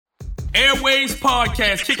Airways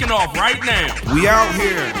Podcast kicking off right now. We out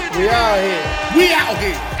here. We out here. We out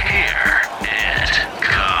here. Here it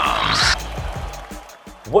comes.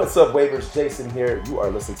 What's up, Wavers? Jason here. You are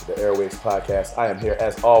listening to the Airways Podcast. I am here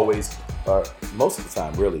as always, most of the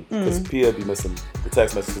time, really, because Pia be missing the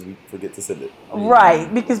text messages. We forget to send it.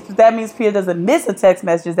 Right, because that means Pia doesn't miss a text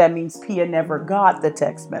message. That means Pia never got the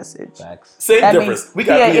text message. Facts. Same that difference. Means we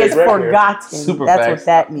got Pia is right forgotten. Here. Super That's facts. what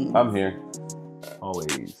that means. I'm here.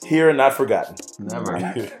 Always. Here and not forgotten. Never.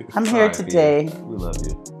 I'm here today. Pia. We love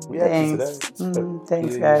you. We have you Thanks. today.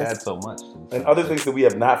 Thanks, You guys. had so much. And other things that we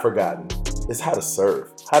have not forgotten is how to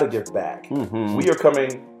serve, how to give back. We are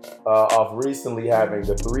coming off recently having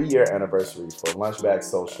the 3-year anniversary for Lunchbag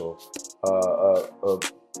Social, a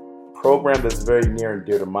program that's very near and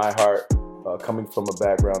dear to my heart, coming from a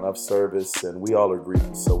background of service, and we all are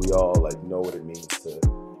Greeks, so we all know what it means to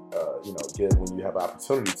give when you have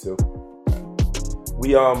opportunity to.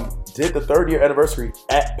 We did the 3rd year anniversary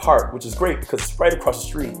at Park, which is great because it's right across the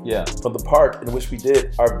street from the park in which we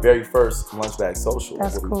did our very first Lunchbag Social.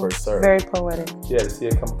 That's where cool. we first served. Very poetic. Yeah, to see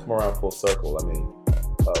it come around full circle. I mean,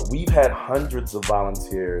 we've had hundreds of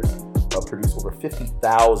volunteers produce over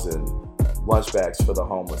 50,000 lunch bags for the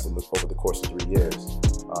homeless over the course of 3 years.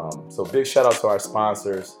 So big shout out to our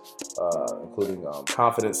sponsors, including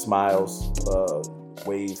Confident Smiles,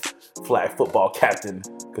 Wave Flag Football Captain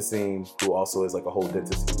Kasim, who also is like a whole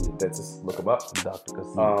dentist. Look him up. Dr.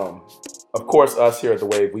 Kasim. Of course, us here at The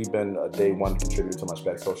Wave, we've been a day one contributor to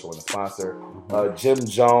Lunchbag Social and a sponsor. Jim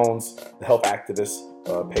Jones, the health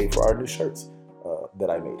activist, paid for our new shirts that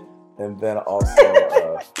I made. And then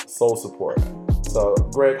also Soul Support. So,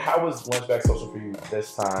 Greg, how was Lunchbag Social for you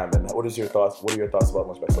this time? And what are your thoughts about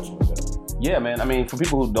Lunchbag Social in general? Yeah, man. I mean, for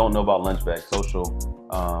people who don't know about Lunchbag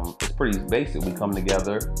Social, it's pretty basic. We come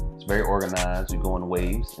together. It's very organized. We go in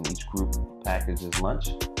waves, and each group packages lunch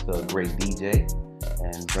to a great DJ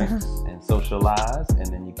and drinks and socialize, and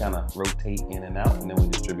then you kind of rotate in and out, and then we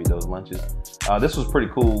distribute those lunches. This was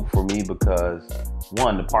pretty cool for me because,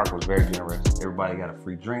 one, the park was very generous. Everybody got a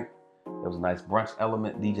free drink. There was a nice brunch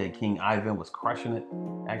element. DJ King Ivan was crushing it.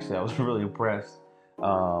 Actually, I was really impressed.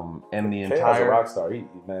 And the K's entire a rock star.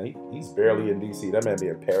 He's barely in DC. That man be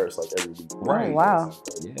in Paris like every week. Right. Oh, wow.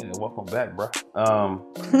 Yeah, welcome back, bro.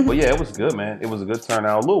 But yeah, it was good, man. It was a good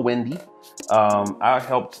turnout. A little windy.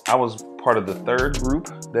 I was part of the 3rd group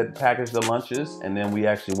that packaged the lunches, and then we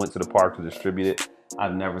actually went to the park to distribute it.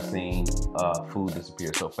 I've never seen food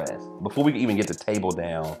disappear so fast. Before we could even get the table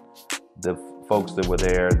down, the folks that were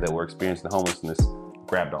there that were experiencing the homelessness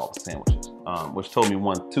grabbed all the sandwiches, which told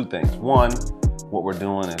me two things. One, what we're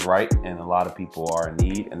doing is right and a lot of people are in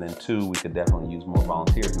need. And then 2, we could definitely use more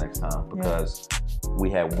volunteers next time because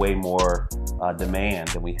we had way more demand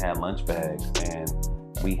than we had lunch bags. And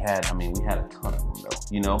we had a ton of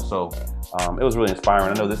them though, so it was really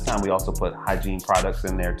inspiring. I know this time we also put hygiene products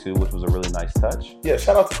in there too, which was a really nice touch. Yeah,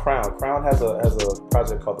 shout out to Crown. Crown has a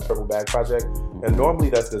project called the Purple Bag Project, and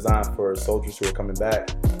normally that's designed for soldiers who are coming back.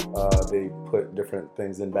 They put different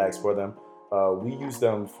things in bags for them. We used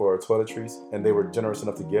them for toiletries, and they were generous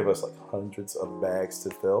enough to give us like hundreds of bags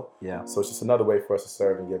to fill. Yeah. So it's just another way for us to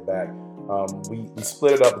serve and give back. We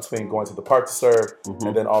split it up between going to the park to serve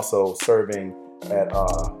and then also serving at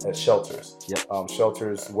shelters. Yep.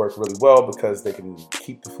 Shelters work really well because they can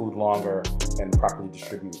keep the food longer and properly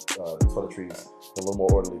distribute toiletries in a little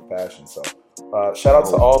more orderly fashion. So shout out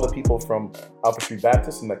to all the people from Alpha Street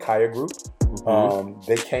Baptist and the Kaya group.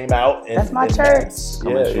 They came out and That's my church.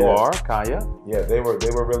 Come as you are, Kaya. Yeah, they were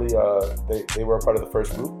really they were a part of the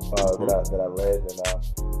first group that I led, and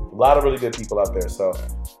a lot of really good people out there. So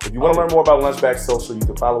if you want to learn more about Lunchbag Social, you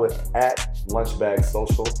can follow it at Lunchbag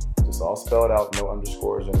Social. Just all spelled out, no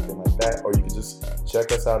underscores or anything like that. Or you can just check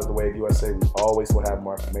us out at The Wave USA. We always will have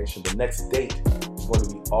more information. The next date is going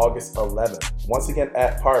to be August 11th. Once again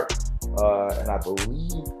at Park. And I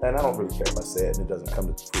believe, and I don't really care if I say it and it doesn't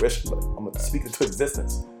come to fruition, but I'm going to speak it to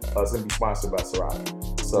existence. It's going to be sponsored by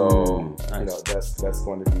Ciroc. So, nice. That's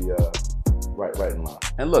going to be right in line.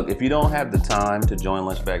 And look, if you don't have the time to join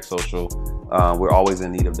Lunchbag Social, we're always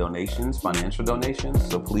in need of donations, financial donations.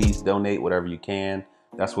 So please donate whatever you can.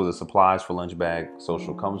 That's where the supplies for Lunchbag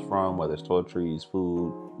Social comes from, whether it's toiletries,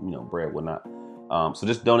 food, bread, whatnot. So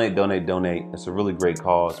just donate. It's a really great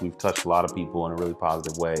cause. We've touched a lot of people in a really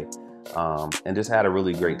positive way. And just had a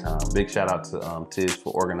really great time. Big shout out to Tiz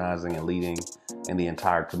for organizing and leading, and the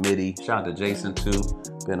entire committee. Shout out to Jason too,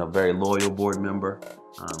 been a very loyal board member,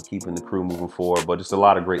 keeping the crew moving forward. But just a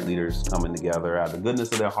lot of great leaders coming together out of the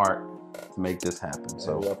goodness of their heart to make this happen.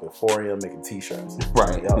 So we're up at 4 a.m. making t-shirts.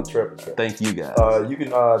 Right. Y'all trip. Thank you guys. You can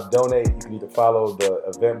donate. You can either follow the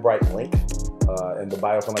Eventbrite link in the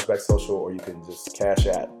bio for Lunchback Social, or you can just cash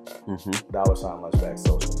at $Lunchback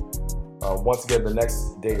Social. Once again, the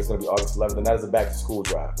next date is going to be August 11th, and that is a back to school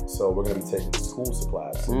drive. So we're going to be taking school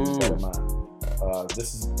supplies. So keep that in mind.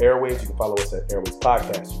 This is Airwaves. You can follow us at Airwaves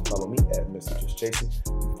Podcast. You can follow me at Mr. Just Jason. You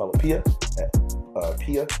can follow Pia at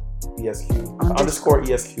Pia ESQ _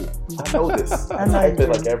 ESQ. I know this. I type it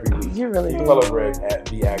like every week. You really do. do. Follow Greg at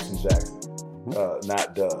The Action Jackson.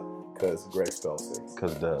 Not duh, because Greg spells things.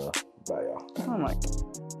 Because duh. Bye, y'all. Oh my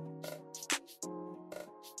God.